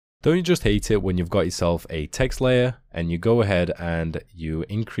Don't you just hate it when you've got yourself a text layer and you go ahead and you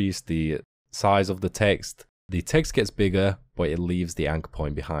increase the size of the text gets bigger, but it leaves the anchor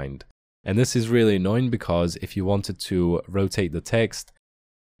point behind. And this is really annoying because if you wanted to rotate the text,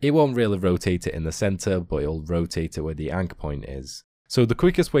 it won't really rotate it in the center, but it'll rotate it where the anchor point is. So the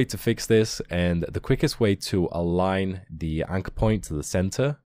quickest way to fix this and the quickest way to align the anchor point to the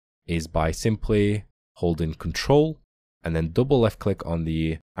center is by simply holding Control and then double left click on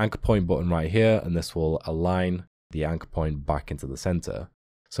the anchor point button right here, and this will align the anchor point back into the center.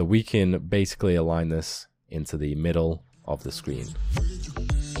 So we can basically align this into the middle of the screen.